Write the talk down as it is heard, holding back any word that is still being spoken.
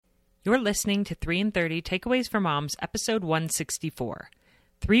You're listening to 3 in 30 Takeaways for Moms, episode 164.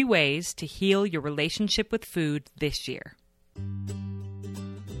 3 ways to heal your relationship with food this year.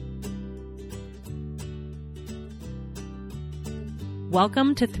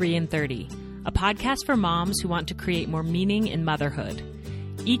 Welcome to 3 in 30, a podcast for moms who want to create more meaning in motherhood.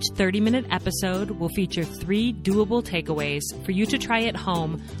 Each 30-minute episode will feature 3 doable takeaways for you to try at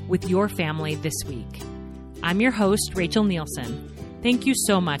home with your family this week. I'm your host, Rachel Nielsen. Thank you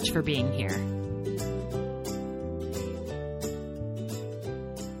so much for being here.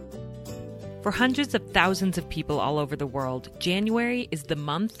 For hundreds of thousands of people all over the world, January is the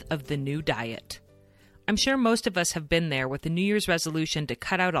month of the new diet. I'm sure most of us have been there with the New Year's resolution to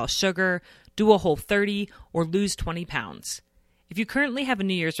cut out all sugar, do a whole 30, or lose 20 pounds. If you currently have a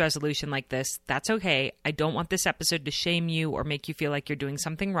New Year's resolution like this, that's okay. I don't want this episode to shame you or make you feel like you're doing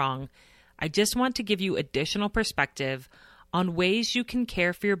something wrong. I just want to give you additional perspective on ways you can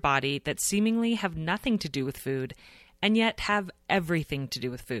care for your body that seemingly have nothing to do with food and yet have everything to do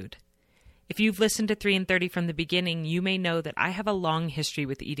with food. If you've listened to 3 in 30 from the beginning, you may know that I have a long history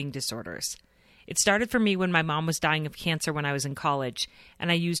with eating disorders. It started for me when my mom was dying of cancer when I was in college, and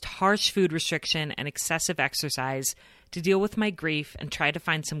I used harsh food restriction and excessive exercise to deal with my grief and try to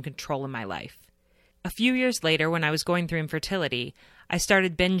find some control in my life. A few years later, when I was going through infertility, I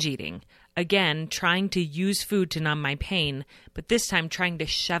started binge eating, again trying to use food to numb my pain, but this time trying to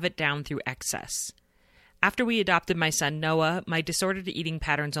shove it down through excess. After we adopted my son Noah, my disordered eating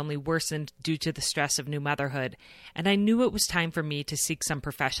patterns only worsened due to the stress of new motherhood, and I knew it was time for me to seek some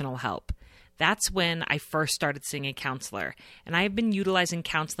professional help. That's when I first started seeing a counselor, and I have been utilizing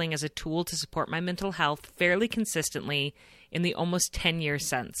counseling as a tool to support my mental health fairly consistently in the almost 10 years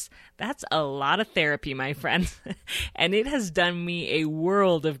since. That's a lot of therapy, my friend, and it has done me a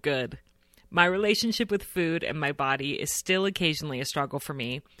world of good. My relationship with food and my body is still occasionally a struggle for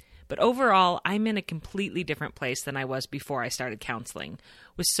me, but overall, I'm in a completely different place than I was before I started counseling,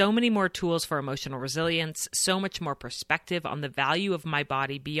 with so many more tools for emotional resilience, so much more perspective on the value of my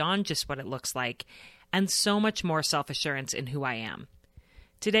body beyond just what it looks like, and so much more self-assurance in who I am.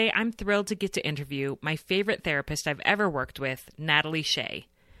 Today, I'm thrilled to get to interview my favorite therapist I've ever worked with, Natalie Shay.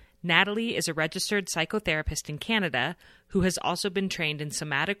 Natalie is a registered psychotherapist in Canada who has also been trained in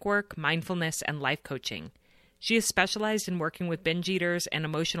somatic work, mindfulness, and life coaching. She has specialized in working with binge eaters and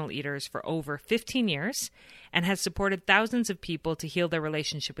emotional eaters for over 15 years and has supported thousands of people to heal their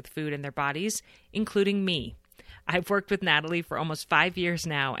relationship with food and their bodies, including me. I've worked with Natalie for almost 5 years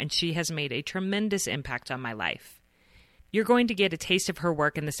now, and she has made a tremendous impact on my life. You're going to get a taste of her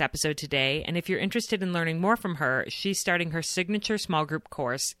work in this episode today, and if you're interested in learning more from her, she's starting her signature small group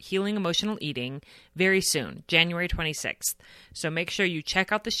course, Healing Emotional Eating, very soon, January 26th. So make sure you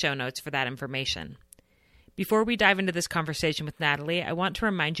check out the show notes for that information. Before we dive into this conversation with Natalie, I want to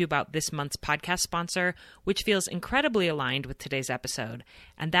remind you about this month's podcast sponsor, which feels incredibly aligned with today's episode,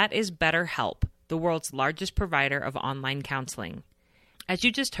 and that is BetterHelp, the world's largest provider of online counseling. As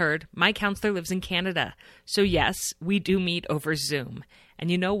you just heard, my counselor lives in Canada, so yes, we do meet over Zoom.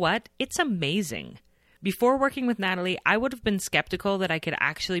 And you know what? It's amazing. Before working with Natalie, I would have been skeptical that I could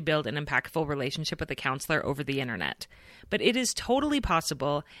actually build an impactful relationship with a counselor over the internet. But it is totally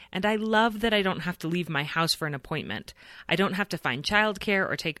possible, and I love that I don't have to leave my house for an appointment. I don't have to find childcare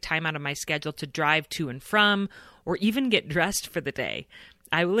or take time out of my schedule to drive to and from, or even get dressed for the day.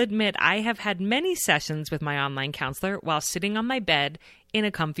 I will admit I have had many sessions with my online counselor while sitting on my bed in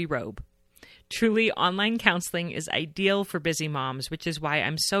a comfy robe. Truly, online counseling is ideal for busy moms, which is why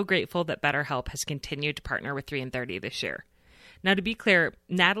I'm so grateful that BetterHelp has continued to partner with 3 in 30 this year. Now, to be clear,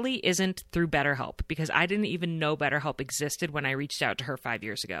 Natalie isn't through BetterHelp because I didn't even know BetterHelp existed when I reached out to her 5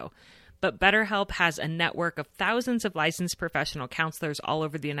 years ago. But BetterHelp has a network of thousands of licensed professional counselors all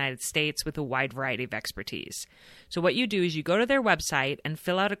over the United States with a wide variety of expertise. So what you do is you go to their website and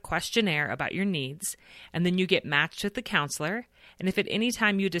fill out a questionnaire about your needs, and then you get matched with the counselor. And if at any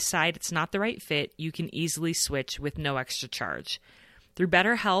time you decide it's not the right fit, you can easily switch with no extra charge. Through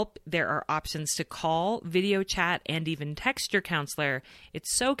BetterHelp, there are options to call, video chat, and even text your counselor.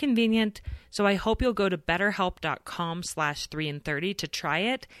 It's so convenient, so I hope you'll go to betterhelp.com/3in30 to try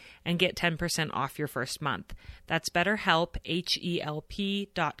it and get 10% off your first month. That's BetterHelp,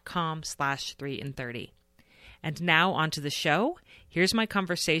 HELP.com/3in30. And now onto the show. Here's my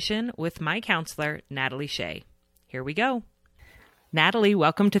conversation with my counselor, Natalie Shay. Here we go. Natalie,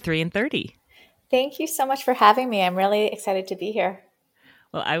 welcome to 3 in 30. Thank you so much for having me. I'm really excited to be here.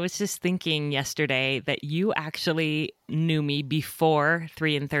 Well, I was just thinking yesterday that you actually knew me before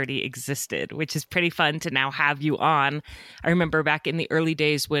 3 in 30 existed, which is pretty fun to now have you on. I remember back in the early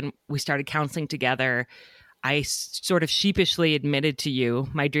days when we started counseling together, sort of sheepishly admitted to you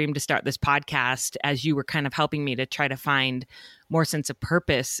my dream to start this podcast as you were kind of helping me to try to find more sense of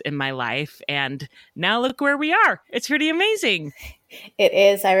purpose in my life. And now look where we are. It's pretty amazing. It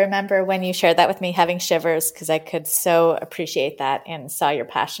is. I remember when you shared that with me having shivers because I could so appreciate that and saw your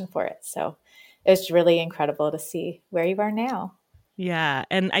passion for it. So it was really incredible to see where you are now. Yeah.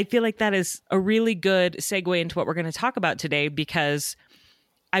 And I feel like that is a really good segue into what we're going to talk about today, because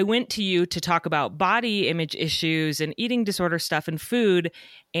I went to you to talk about body image issues and eating disorder stuff and food.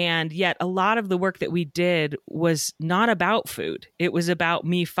 And yet a lot of the work that we did was not about food. It was about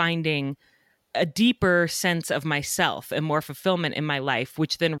me finding a deeper sense of myself and more fulfillment in my life,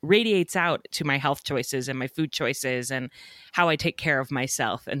 which then radiates out to my health choices and my food choices and how I take care of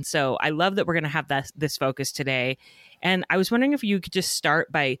myself. And so I love that we're going to have this focus today. And I was wondering if you could just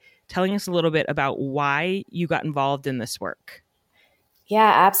start by telling us a little bit about why you got involved in this work. Yeah,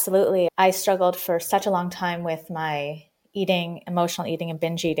 absolutely. I struggled for such a long time with my eating, emotional eating and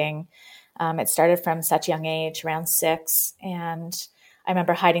binge eating. It started from such a young age, around 6. And I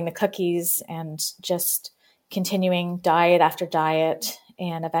remember hiding the cookies and just continuing diet after diet.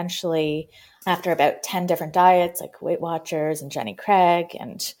 And eventually, after about 10 different diets, like Weight Watchers and Jenny Craig,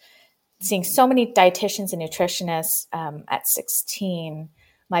 and seeing so many dietitians and nutritionists at 16,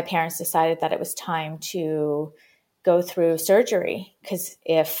 my parents decided that it was time to go through surgery, because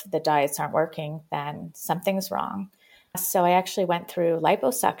if the diets aren't working, then something's wrong. So I actually went through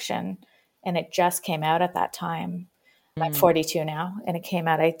liposuction, and it just came out at that time. I'm 42 now, and it came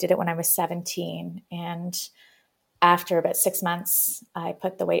out. I did it when I was 17. And after about 6 months, I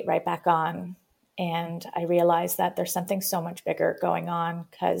put the weight right back on. And I realized that there's something so much bigger going on,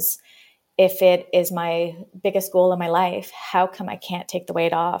 because if it is my biggest goal in my life, how come I can't take the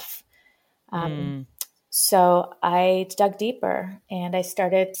weight off? So I dug deeper, and I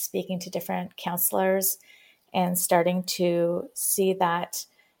started speaking to different counselors and starting to see that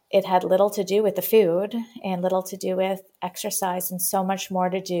it had little to do with the food and little to do with exercise, and so much more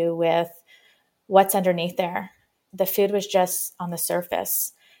to do with what's underneath there. The food was just on the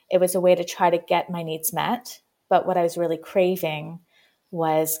surface. It was a way to try to get my needs met. But what I was really craving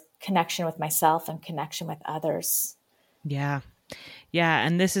was connection with myself and connection with others. Yeah. Yeah.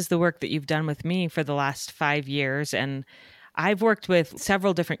 And this is the work that you've done with me for the last 5 years. And I've worked with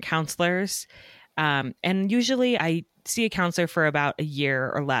several different counselors. And usually I see a counselor for about a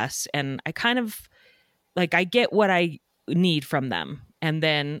year or less. And I kind of I get what I need from them. And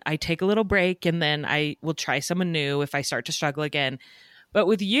then I take a little break, and then I will try someone new if I start to struggle again. But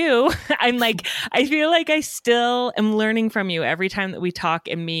with you, I feel like I still am learning from you every time that we talk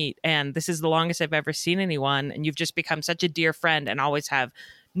and meet. And this is the longest I've ever seen anyone. And you've just become such a dear friend and always have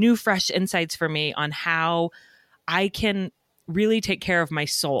new, fresh insights for me on how I can really take care of my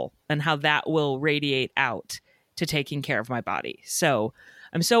soul and how that will radiate out to taking care of my body. So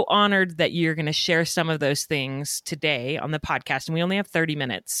I'm so honored that you're going to share some of those things today on the podcast. And we only have 30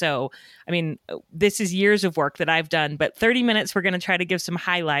 minutes. So, I mean, this is years of work that I've done, but 30 minutes, we're going to try to give some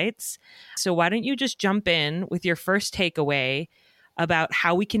highlights. So why don't you just jump in with your first takeaway about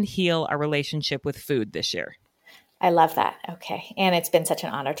how we can heal our relationship with food this year? I love that. Okay. And it's been such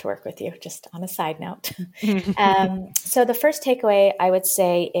an honor to work with you, just on a side note. So the first takeaway I would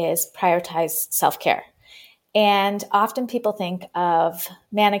say is prioritize self-care. And often people think of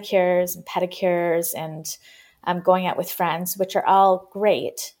manicures and pedicures and going out with friends, which are all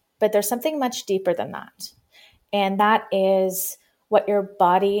great, but there's something much deeper than that. And that is what your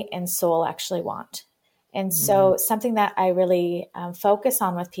body and soul actually want. And so something that I really focus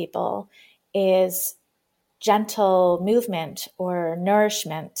on with people is gentle movement or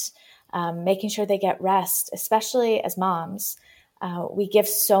nourishment, making sure they get rest, especially as moms. We give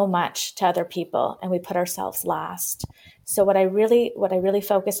so much to other people and we put ourselves last. So what I really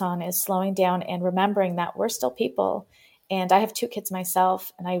focus on is slowing down and remembering that we're still people. And I have 2 kids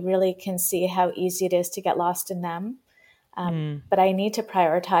myself, and I really can see how easy it is to get lost in them. But I need to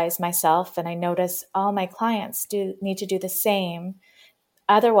prioritize myself, and I notice all my clients need to do the same.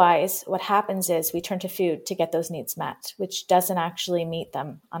 Otherwise, what happens is we turn to food to get those needs met, which doesn't actually meet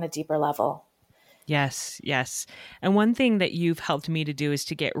them on a deeper level. Yes, yes. And one thing that you've helped me to do is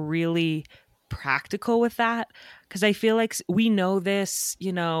to get really practical with that, because I feel like we know this,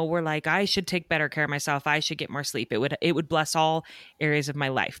 we're like, I should take better care of myself. I should get more sleep. It would bless all areas of my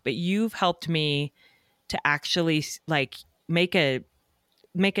life. But you've helped me to actually make a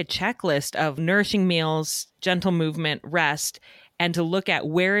checklist of nourishing meals, gentle movement, rest, and to look at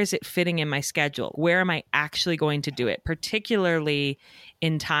where is it fitting in my schedule? Where am I actually going to do it? Particularly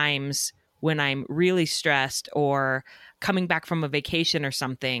in times when I'm really stressed or coming back from a vacation or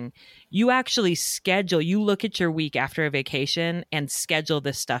something, you actually schedule, you look at your week after a vacation and schedule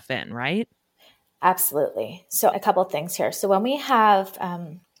this stuff in, right? Absolutely. So a couple of things here. So when we have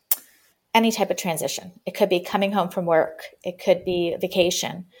any type of transition, it could be coming home from work, it could be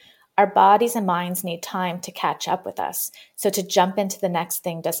vacation, our bodies and minds need time to catch up with us. So to jump into the next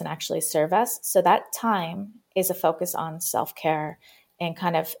thing doesn't actually serve us. So that time is a focus on self-care and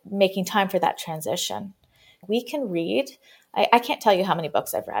kind of making time for that transition. We can read. I can't tell you how many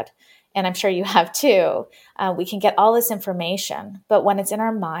books I've read, and I'm sure you have too. We can get all this information, but when it's in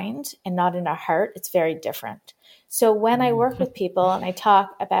our mind and not in our heart, it's very different. So when I work with people and I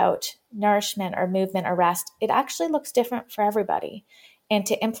talk about nourishment or movement or rest, it actually looks different for everybody. And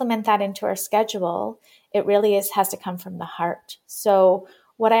to implement that into our schedule, it really has to come from the heart. So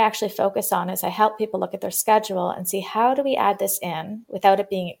what I actually focus on is I help people look at their schedule and see, how do we add this in without it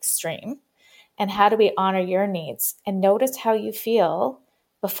being extreme? And how do we honor your needs? And notice how you feel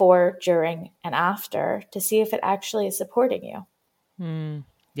before, during, and after to see if it actually is supporting you.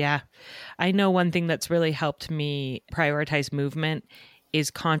 Yeah. I know one thing that's really helped me prioritize movement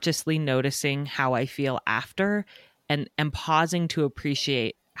is consciously noticing how I feel after and pausing to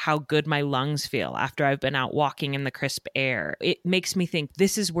appreciate how good my lungs feel after I've been out walking in the crisp air. It makes me think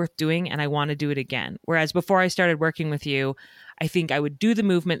this is worth doing and I want to do it again. Whereas before I started working with you, I think I would do the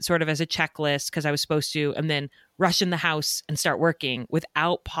movement sort of as a checklist because I was supposed to, and then rush in the house and start working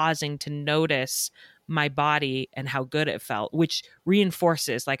without pausing to notice my body and how good it felt, which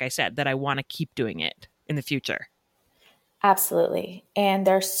reinforces, like I said, that I want to keep doing it in the future. Absolutely. And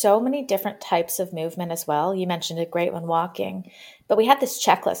there's so many different types of movement as well. You mentioned a great one, walking, but we had this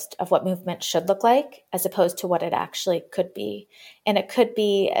checklist of what movement should look like as opposed to what it actually could be. And it could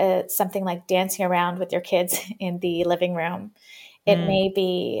be something like dancing around with your kids in the living room. It may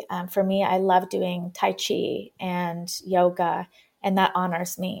be, for me, I love doing Tai Chi and yoga, and that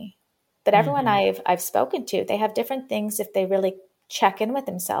honors me. But everyone I've spoken to, they have different things if they really check in with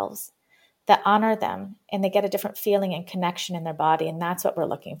themselves that honor them, and they get a different feeling and connection in their body. And that's what we're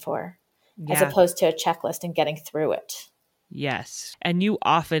looking for, as opposed to a checklist and getting through it. Yes. And you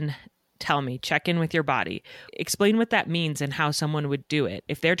often tell me, check in with your body. Explain what that means and how someone would do it.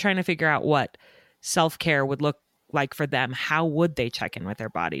 If they're trying to figure out what self-care would look like for them, how would they check in with their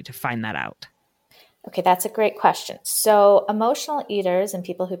body to find that out? Okay, that's a great question. So emotional eaters and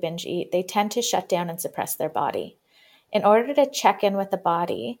people who binge eat, they tend to shut down and suppress their body. In order to check in with the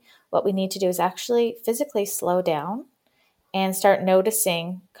body, what we need to do is actually physically slow down and start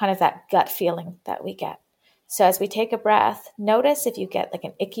noticing kind of that gut feeling that we get. So as we take a breath, notice if you get like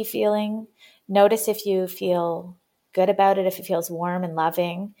an icky feeling, notice if you feel good about it, if it feels warm and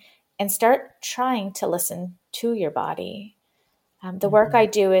loving, and start trying to listen to your body. The work I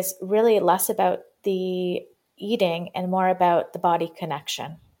do is really less about the eating and more about the body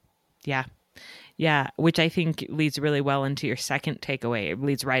connection. Yeah. Yeah, which I think leads really well into your second takeaway. It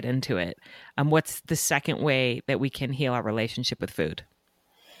leads right into it. What's the second way that we can heal our relationship with food?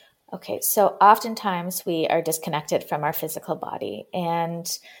 Okay, so oftentimes we are disconnected from our physical body. And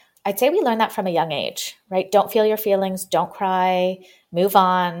I'd say we learn that from a young age, right? Don't feel your feelings, don't cry, move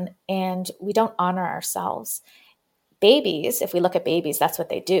on. And we don't honor ourselves. Babies, if we look at babies, that's what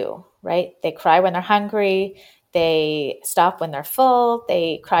they do, right? They cry when they're hungry. They stop when they're full.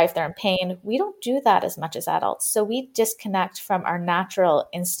 They cry if they're in pain. We don't do that as much as adults. So we disconnect from our natural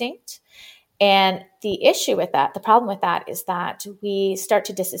instinct. And the issue with that, the problem with that is that we start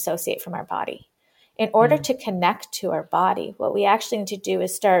to disassociate from our body. In order to connect to our body, what we actually need to do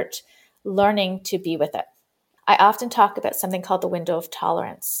is start learning to be with it. I often talk about something called the window of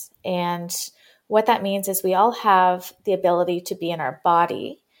tolerance. And what that means is we all have the ability to be in our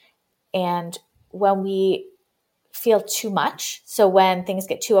body. And when we feel too much, so when things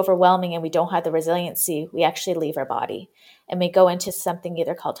get too overwhelming and we don't have the resiliency, we actually leave our body and we go into something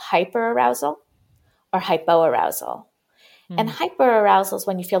either called hyperarousal or hypoarousal. And hyperarousal is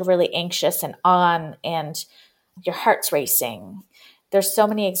when you feel really anxious and on and your heart's racing. There's so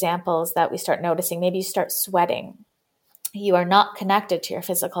many examples that we start noticing. Maybe you start sweating. You are not connected to your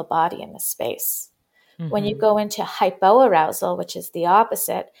physical body in this space. When you go into hypoarousal, which is the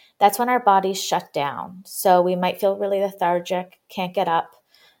opposite, that's when our bodies shut down. So we might feel really lethargic, can't get up,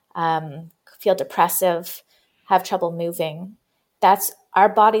 feel depressive, have trouble moving. That's our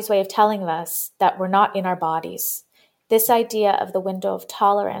body's way of telling us that we're not in our bodies. This idea of the window of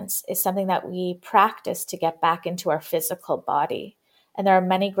tolerance is something that we practice to get back into our physical body. And there are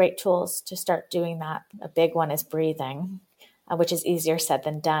many great tools to start doing that. A big one is breathing, which is easier said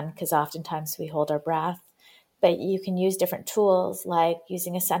than done because oftentimes we hold our breath. But you can use different tools like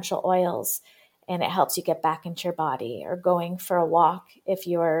using essential oils and it helps you get back into your body, or going for a walk if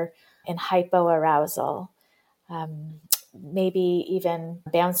you're in hypoarousal, maybe even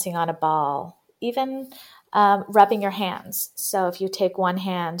bouncing on a ball, even rubbing your hands. So if you take one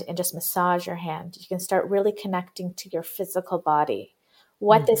hand and just massage your hand, you can start really connecting to your physical body.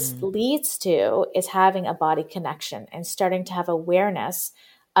 What this leads to is having a body connection and starting to have awareness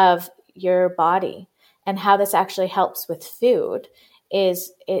of your body. And how this actually helps with food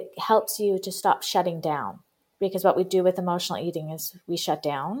is it helps you to stop shutting down. Because what we do with emotional eating is we shut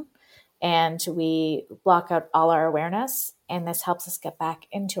down and we block out all our awareness. And this helps us get back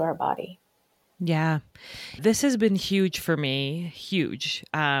into our body. Yeah. This has been huge for me. Huge.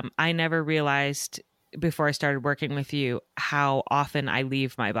 I never realized before I started working with you how often I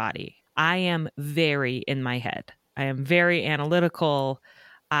leave my body. I am very in my head. I am very analytical.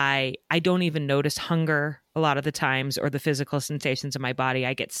 I don't even notice hunger a lot of the times, or the physical sensations in my body.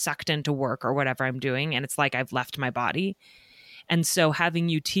 I get sucked into work or whatever I'm doing, and it's like I've left my body. And so having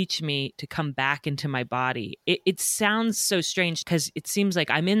you teach me to come back into my body, it sounds so strange because it seems like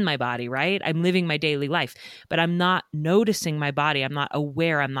I'm in my body, right? I'm living my daily life, but I'm not noticing my body. I'm not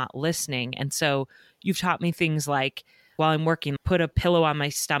aware. I'm not listening. And so you've taught me things like, while I'm working, put a pillow on my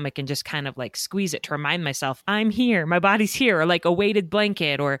stomach and just kind of like squeeze it to remind myself I'm here, my body's here, or like a weighted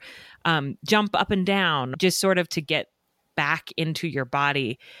blanket, or jump up and down, just sort of to get back into your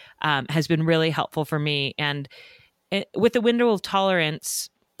body has been really helpful for me. And with the window of tolerance,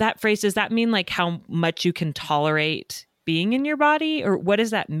 that phrase, does that mean like how much you can tolerate being in your body? Or what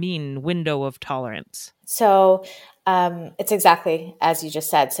does that mean, window of tolerance? So it's exactly as you just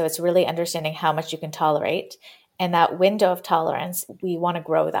said. So it's really understanding how much you can tolerate. And that window of tolerance, we want to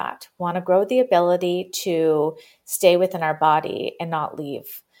grow that. We want to grow the ability to stay within our body and not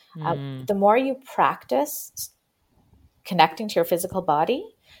leave. The more you practice connecting to your physical body,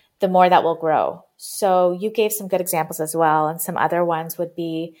 the more that will grow. So you gave some good examples as well. And some other ones would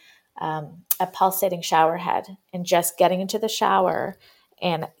be a pulsating shower head, and just getting into the shower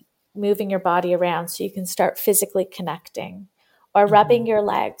and moving your body around so you can start physically connecting, or rubbing your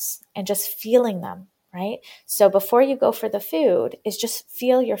legs and just feeling them, right? So before you go for the food, is just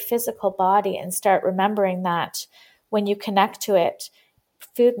feel your physical body and start remembering that when you connect to it,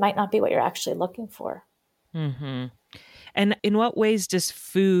 food might not be what you're actually looking for. Mm-hmm. And in what ways does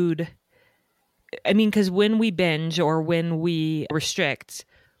food, I mean, because when we binge or when we restrict,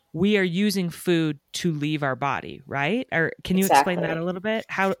 we are using food to leave our body, right? Or can you explain that a little bit?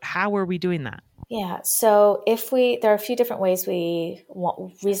 How are we doing that? Yeah. So there are a few different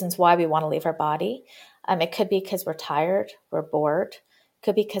reasons why we want to leave our body. It could be because we're tired, we're bored. It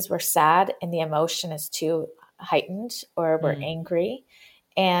could be because we're sad and the emotion is too heightened, or we're angry.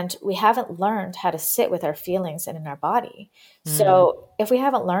 And we haven't learned how to sit with our feelings and in our body. So if we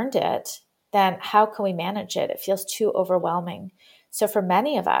haven't learned it, then how can we manage it? It feels too overwhelming. So for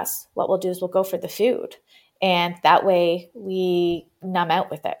many of us, what we'll do is we'll go for the food. And that way we numb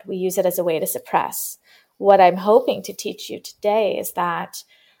out with it. We use it as a way to suppress. What I'm hoping to teach you today is that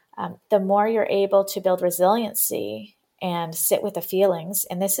the more you're able to build resiliency and sit with the feelings,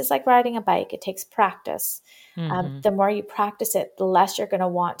 and this is like riding a bike, it takes practice. The more you practice it, the less you're going to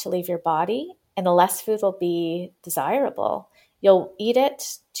want to leave your body, and the less food will be desirable. You'll eat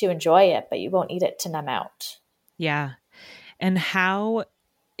it to enjoy it, but you won't eat it to numb out. Yeah. And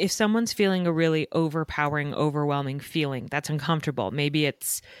if someone's feeling a really overpowering, overwhelming feeling that's uncomfortable, maybe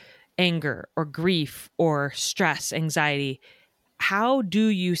it's anger or grief or stress, anxiety, how do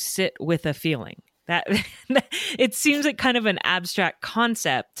you sit with a feeling? That it seems like kind of an abstract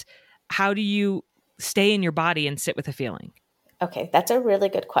concept. How do you stay in your body and sit with a feeling? Okay, that's a really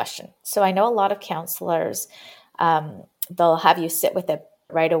good question. So I know a lot of counselors, they'll have you sit with it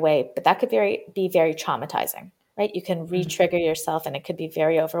right away, but that could be very traumatizing, right? You can re-trigger yourself and it could be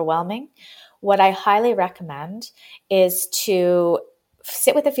very overwhelming. What I highly recommend is to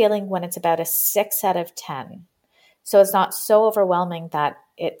sit with the feeling when it's about a 6 out of 10. So it's not so overwhelming that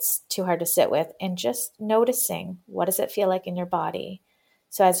it's too hard to sit with, and just noticing, what does it feel like in your body?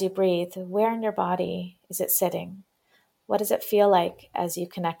 So as you breathe, where in your body is it sitting? What does it feel like as you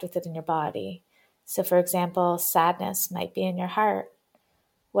connect with it in your body? So for example, sadness might be in your heart.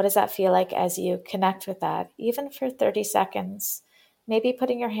 What does that feel like as you connect with that, even for 30 seconds? Maybe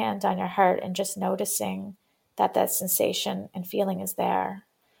putting your hand on your heart and just noticing that sensation and feeling is there,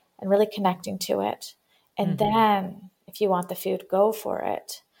 and really connecting to it. And then if you want the food, go for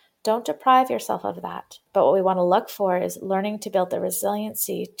it. Don't deprive yourself of that. But what we want to look for is learning to build the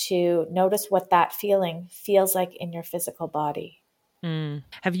resiliency to notice what that feeling feels like in your physical body.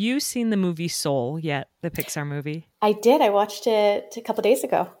 Have you seen the movie Soul yet, the Pixar movie? I did. I watched it a couple days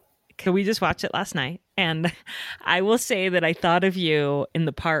ago. back. We just watched it last night. And I will say that I thought of you in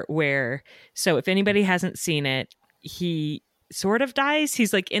the part where, so if anybody hasn't seen it, he sort of dies.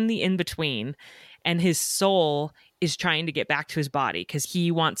 He's like in the in-between, and his soul is trying to get back to his body because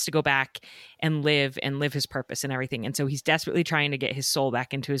he wants to go back and live his purpose and everything. And so he's desperately trying to get his soul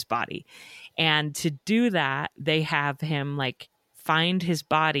back into his body. And to do that, they have him like find his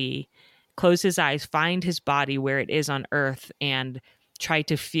body, close his eyes, find his body where it is on earth, and try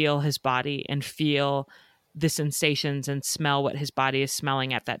to feel his body and feel the sensations and smell what his body is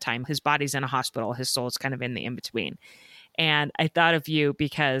smelling at that time. His body's in a hospital. His soul's kind of in the in-between. And I thought of you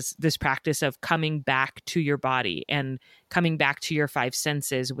because this practice of coming back to your body and coming back to your five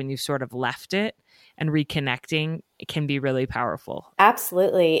senses when you've sort of left it and reconnecting, it can be really powerful.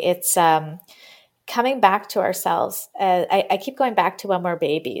 Absolutely. It's coming back to ourselves. I keep going back to when we're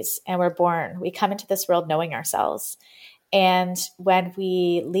babies and we're born. We come into this world knowing ourselves. And when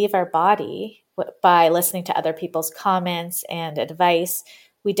we leave our body by listening to other people's comments and advice,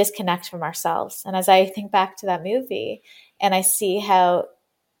 we disconnect from ourselves. And as I think back to that movie and I see how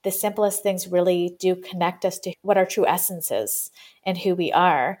the simplest things really do connect us to what our true essence is and who we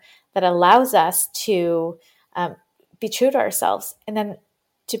are, that allows us to be true to ourselves. And then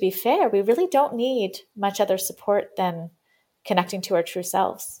to be fair, we really don't need much other support than connecting to our true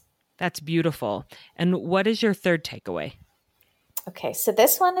selves. That's beautiful. And what is your third takeaway? Okay, so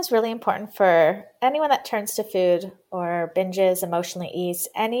this one is really important for anyone that turns to food or binges, emotionally eats,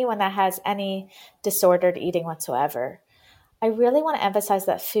 anyone that has any disordered eating whatsoever. I really want to emphasize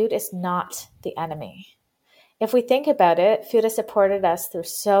that food is not the enemy. If we think about it, food has supported us through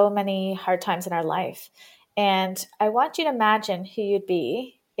so many hard times in our life. And I want you to imagine who you'd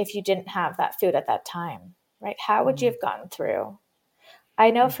be if you didn't have that food at that time, right? How would you have gotten through? I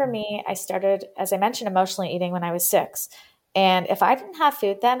know for me, I started, as I mentioned, emotionally eating when I was 6. And if I didn't have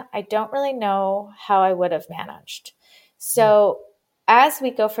food then, I don't really know how I would have managed. So as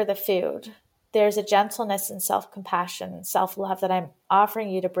we go for the food, there's a gentleness and self-compassion and self-love that I'm offering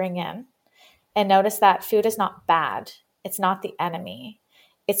you to bring in. And notice that food is not bad. It's not the enemy.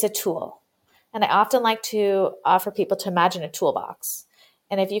 It's a tool. And I often like to offer people to imagine a toolbox.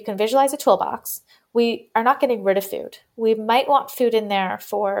 And if you can visualize a toolbox, we are not getting rid of food. We might want food in there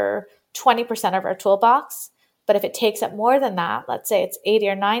for 20% of our toolbox. But if it takes up more than that, let's say it's 80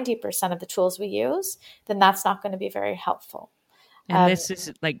 or 90% of the tools we use, then that's not going to be very helpful. And this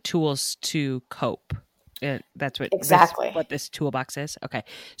is like tools to cope. That's what exactly what this toolbox is. Okay.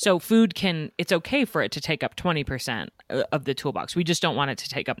 So food it's okay for it to take up 20% of the toolbox. We just don't want it to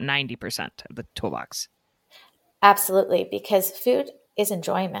take up 90% of the toolbox. Absolutely. Because food is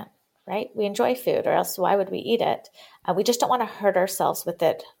enjoyment, right? We enjoy food, or else why would we eat it? We just don't want to hurt ourselves with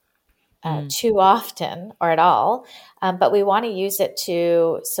it too often or at all, but we want to use it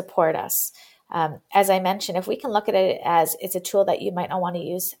to support us. As I mentioned, if we can look at it as it's a tool that you might not want to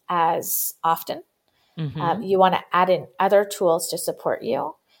use as often, you want to add in other tools to support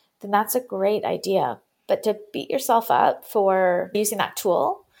you, then that's a great idea. But to beat yourself up for using that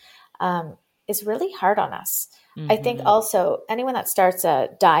tool is really hard on us. I think also anyone that starts a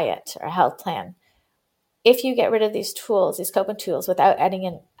diet or a health plan, if you get rid of these tools, these coping tools, without adding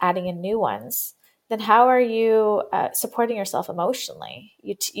in new ones, then how are you supporting yourself emotionally?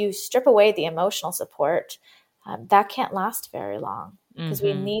 You strip away the emotional support. That can't last very long because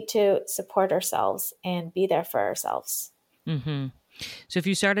we need to support ourselves and be there for ourselves. So if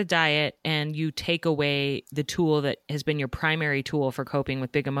you start a diet and you take away the tool that has been your primary tool for coping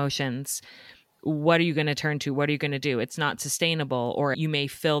with big emotions, what are you going to turn to? What are you going to do? It's not sustainable, or you may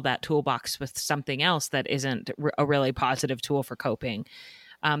fill that toolbox with something else that isn't a really positive tool for coping.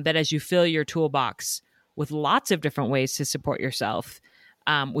 But as you fill your toolbox with lots of different ways to support yourself,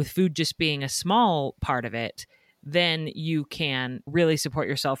 with food just being a small part of it, then you can really support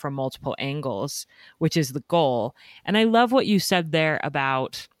yourself from multiple angles, which is the goal. And I love what you said there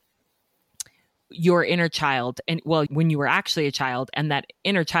about your inner child, and well, when you were actually a child, and that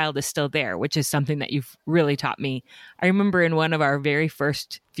inner child is still there, which is something that you've really taught me. I remember in one of our very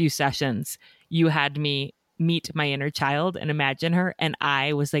first few sessions, you had me meet my inner child and imagine her, and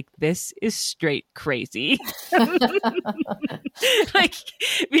I was like, this is straight crazy. Like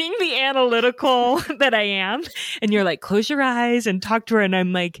being the analytical that I am, and you're like, close your eyes and talk to her, and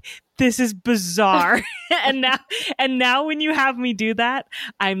I'm like, this is bizarre. and now when you have me do that,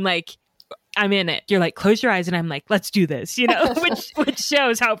 I'm like, I'm in it. You're like, close your eyes. And I'm like, let's do this, which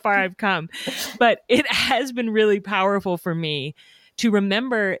shows how far I've come. But it has been really powerful for me to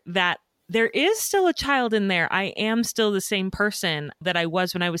remember that there is still a child in there. I am still the same person that I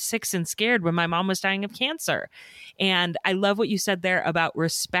was when I was 6 and scared when my mom was dying of cancer. And I love what you said there about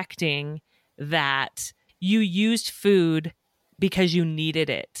respecting that you used food because you needed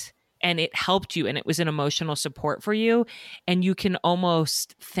it and it helped you and it was an emotional support for you. And you can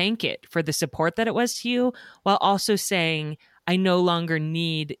almost thank it for the support that it was to you while also saying, I no longer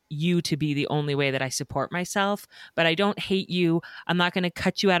need you to be the only way that I support myself, but I don't hate you. I'm not going to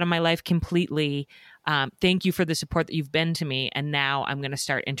cut you out of my life completely. Thank you for the support that you've been to me. And now I'm going to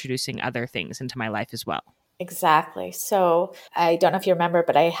start introducing other things into my life as well. Exactly. So I don't know if you remember,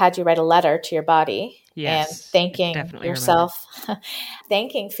 but I had you write a letter to your body and thanking yourself,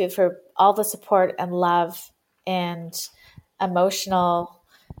 thanking food for all the support and love and emotional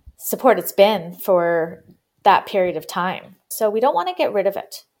support it's been for that period of time. So we don't want to get rid of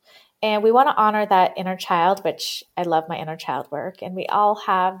it. And we want to honor that inner child, which I love my inner child work. And we all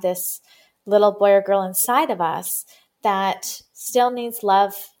have this little boy or girl inside of us that still needs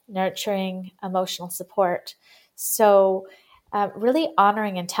love, nurturing, emotional support. So really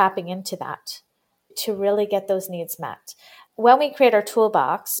honoring and tapping into that to really get those needs met. When we create our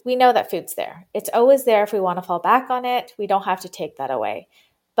toolbox, we know that food's there. It's always there if we want to fall back on it. We don't have to take that away.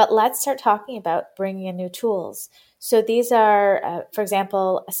 But let's start talking about bringing in new tools. So these are, for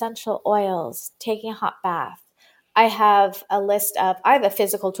example, essential oils, taking a hot bath. I have a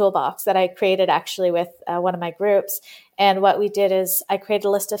physical toolbox that I created actually with one of my groups. And what we did is I created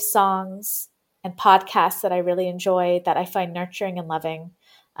a list of songs and podcasts that I really enjoy, that I find nurturing and loving,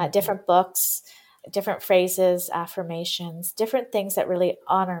 different books, different phrases, affirmations, different things that really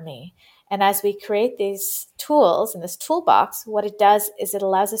honor me. And as we create these tools in this toolbox, what it does is it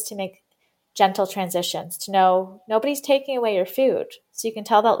allows us to make gentle transitions, to know nobody's taking away your food. So you can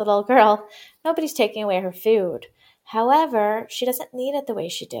tell that little girl, nobody's taking away her food. However, she doesn't need it the way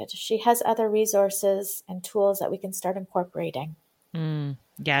she did. She has other resources and tools that we can start incorporating.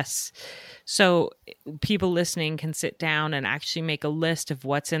 Yes. So people listening can sit down and actually make a list of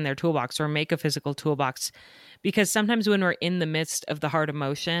what's in their toolbox or make a physical toolbox, because sometimes when we're in the midst of the hard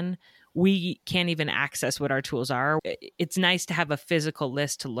emotion, we can't even access what our tools are. It's nice to have a physical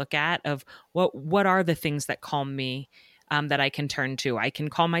list to look at of what are the things that calm me, that I can turn to. I can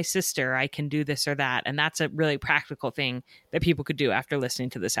call my sister. I can do this or that. And that's a really practical thing that people could do after listening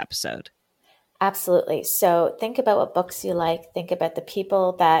to this episode. Absolutely. So think about what books you like. Think about the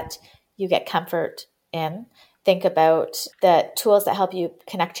people that you get comfort in. Think about the tools that help you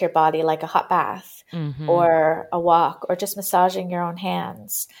connect to your body, like a hot bath or a walk or just massaging your own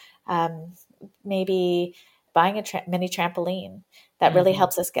hands. Maybe buying a mini trampoline that really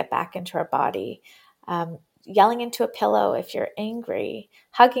helps us get back into our body. Yelling into a pillow if you're angry,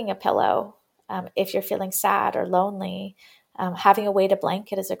 hugging a pillow if you're feeling sad or lonely. Having a weighted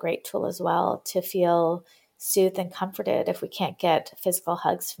blanket is a great tool as well to feel soothed and comforted if we can't get physical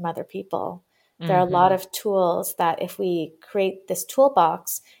hugs from other people. There are a lot of tools that if we create this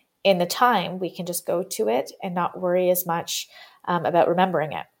toolbox in the time, we can just go to it and not worry as much about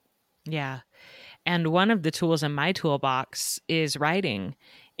remembering it. Yeah. And one of the tools in my toolbox is writing.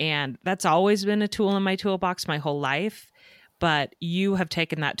 And that's always been a tool in my toolbox my whole life. But you have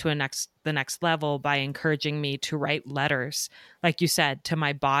taken that to the next level by encouraging me to write letters, like you said, to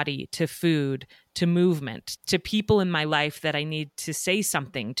my body, to food, to movement, to people in my life that I need to say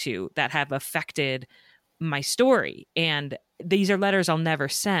something to that have affected my story. And these are letters I'll never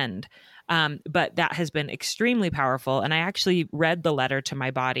send. But that has been extremely powerful. And I actually read the letter to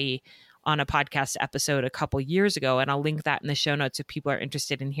my body on a podcast episode a couple years ago. And I'll link that in the show notes if people are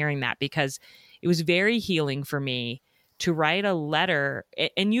interested in hearing that, because it was very healing for me to write a letter.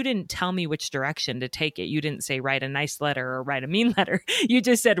 And you didn't tell me which direction to take it. You didn't say write a nice letter or write a mean letter. You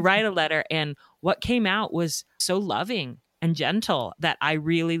just said write a letter. And what came out was so loving and gentle that I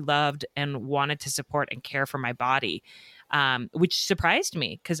really loved and wanted to support and care for my body, which surprised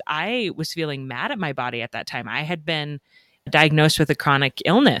me because I was feeling mad at my body at that time. I had been diagnosed with a chronic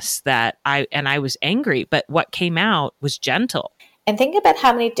illness I was angry, but what came out was gentle. And think about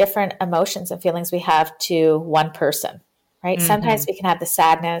how many different emotions and feelings we have to one person, right? Sometimes we can have the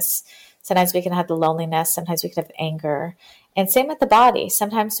sadness. Sometimes we can have the loneliness. Sometimes we can have anger. And same with the body.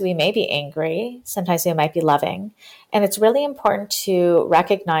 Sometimes we may be angry. Sometimes we might be loving. And it's really important to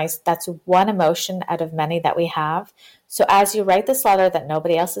recognize that's one emotion out of many that we have. So as you write this letter that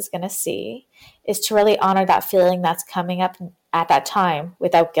nobody else is going to see, is to really honor that feeling that's coming up at that time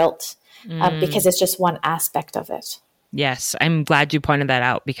without guilt, because it's just one aspect of it. Yes, I'm glad you pointed that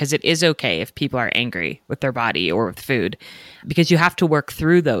out, because it is okay if people are angry with their body or with food, because you have to work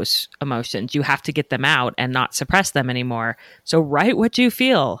through those emotions. You have to get them out and not suppress them anymore. So write what you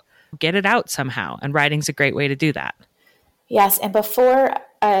feel, get it out somehow. And writing's a great way to do that. Yes. And before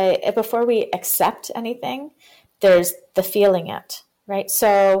we accept anything, there's the feeling it, right?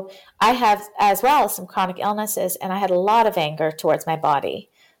 So I have as well some chronic illnesses, and I had a lot of anger towards my body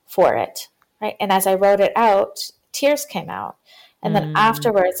for it, right? And as I wrote it out, tears came out. And then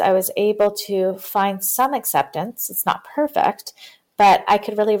afterwards, I was able to find some acceptance. It's not perfect, but I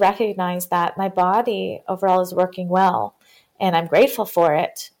could really recognize that my body overall is working well, and I'm grateful for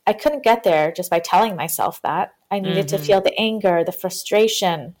it. I couldn't get there just by telling myself that. I needed to feel the anger, the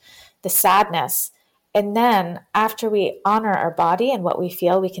frustration, the sadness. And then after we honor our body and what we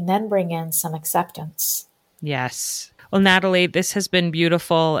feel, we can then bring in some acceptance. Yes. Well, Natalie, this has been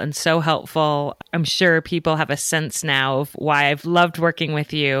beautiful and so helpful. I'm sure people have a sense now of why I've loved working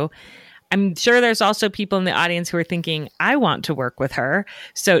with you. I'm sure there's also people in the audience who are thinking, I want to work with her.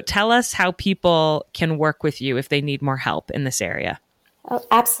 So tell us how people can work with you if they need more help in this area. Oh,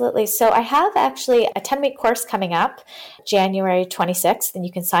 absolutely. So I have actually a 10-week course coming up January 26th, and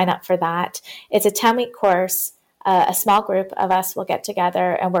you can sign up for that. It's a 10-week course. A small group of us will get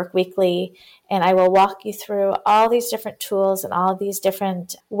together and work weekly, and I will walk you through all these different tools and all these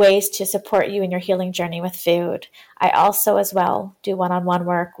different ways to support you in your healing journey with food. I also as well do one-on-one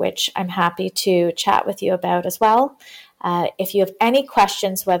work, which I'm happy to chat with you about as well. If you have any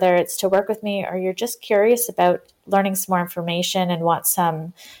questions, whether it's to work with me or you're just curious about learning some more information and want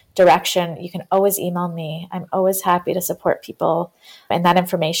some direction, you can always email me. I'm always happy to support people, and that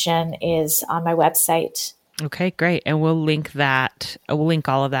information is on my website. Okay, great. And we'll link that. We'll link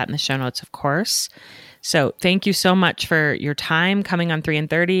all of that in the show notes, of course. So thank you so much for your time coming on 3 in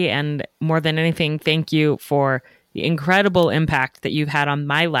 30. And more than anything, thank you for the incredible impact that you've had on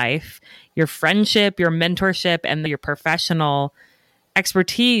my life, your friendship, your mentorship, and your professional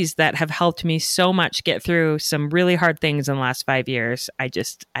expertise that have helped me so much get through some really hard things in the last 5 years.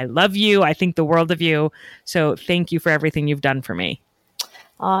 I love you. I think the world of you. So thank you for everything you've done for me.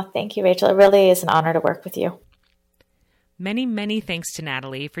 Oh, thank you, Rachel. It really is an honor to work with you. Many, many thanks to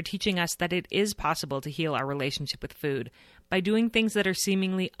Natalie for teaching us that it is possible to heal our relationship with food by doing things that are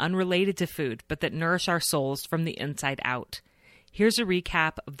seemingly unrelated to food, but that nourish our souls from the inside out. Here's a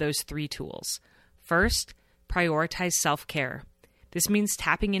recap of those 3 tools. First, prioritize self-care. This means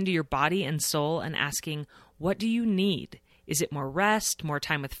tapping into your body and soul and asking, what do you need? Is it more rest, more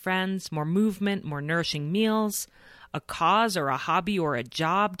time with friends, more movement, more nourishing meals? A cause or a hobby or a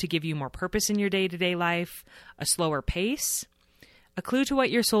job to give you more purpose in your day-to-day life, a slower pace? A clue to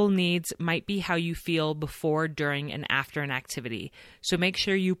what your soul needs might be how you feel before, during, and after an activity, so make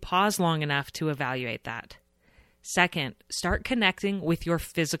sure you pause long enough to evaluate that. Second, start connecting with your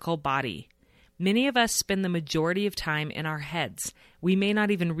physical body. Many of us spend the majority of time in our heads. We may not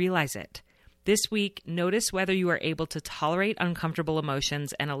even realize it. This week, notice whether you are able to tolerate uncomfortable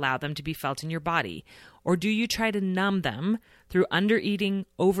emotions and allow them to be felt in your body, or do you try to numb them through undereating,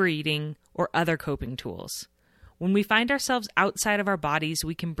 overeating, or other coping tools? When we find ourselves outside of our bodies,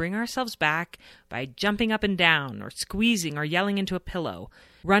 we can bring ourselves back by jumping up and down, or squeezing or yelling into a pillow,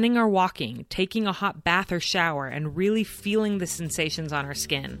 running or walking, taking a hot bath or shower, and really feeling the sensations on our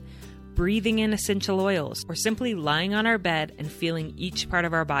skin, breathing in essential oils, or simply lying on our bed and feeling each part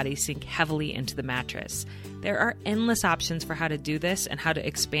of our body sink heavily into the mattress. There are endless options for how to do this and how to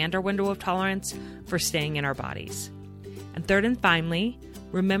expand our window of tolerance for staying in our bodies. And third and finally,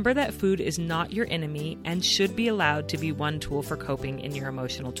 remember that food is not your enemy and should be allowed to be one tool for coping in your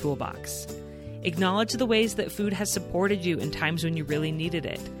emotional toolbox. Acknowledge the ways that food has supported you in times when you really needed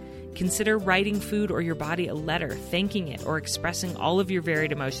it. Consider writing food or your body a letter, thanking it or expressing all of your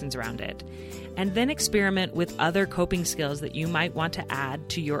varied emotions around it. And then experiment with other coping skills that you might want to add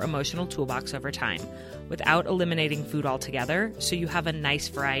to your emotional toolbox over time, without eliminating food altogether, so you have a nice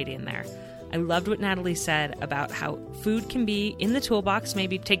variety in there. I loved what Natalie said about how food can be in the toolbox,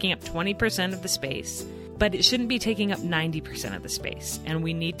 maybe taking up 20% of the space, but it shouldn't be taking up 90% of the space, and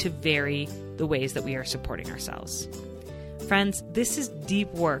we need to vary the ways that we are supporting ourselves. Friends, this is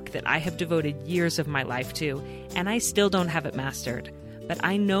deep work that I have devoted years of my life to, and I still don't have it mastered. But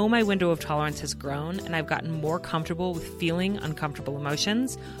I know my window of tolerance has grown, and I've gotten more comfortable with feeling uncomfortable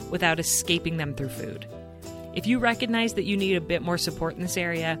emotions without escaping them through food. If you recognize that you need a bit more support in this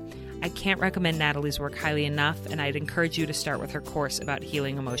area, I can't recommend Natalie's work highly enough, and I'd encourage you to start with her course about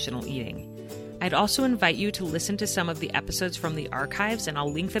healing emotional eating. I'd also invite you to listen to some of the episodes from the archives, and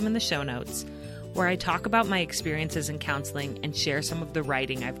I'll link them in the show notes, where I talk about my experiences in counseling and share some of the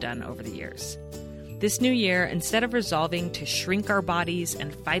writing I've done over the years. This new year, instead of resolving to shrink our bodies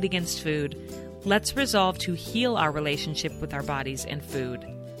and fight against food, let's resolve to heal our relationship with our bodies and food.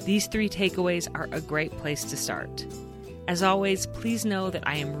 These 3 takeaways are a great place to start. As always, please know that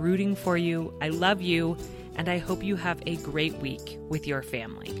I am rooting for you, I love you, and I hope you have a great week with your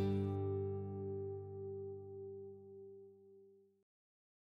family.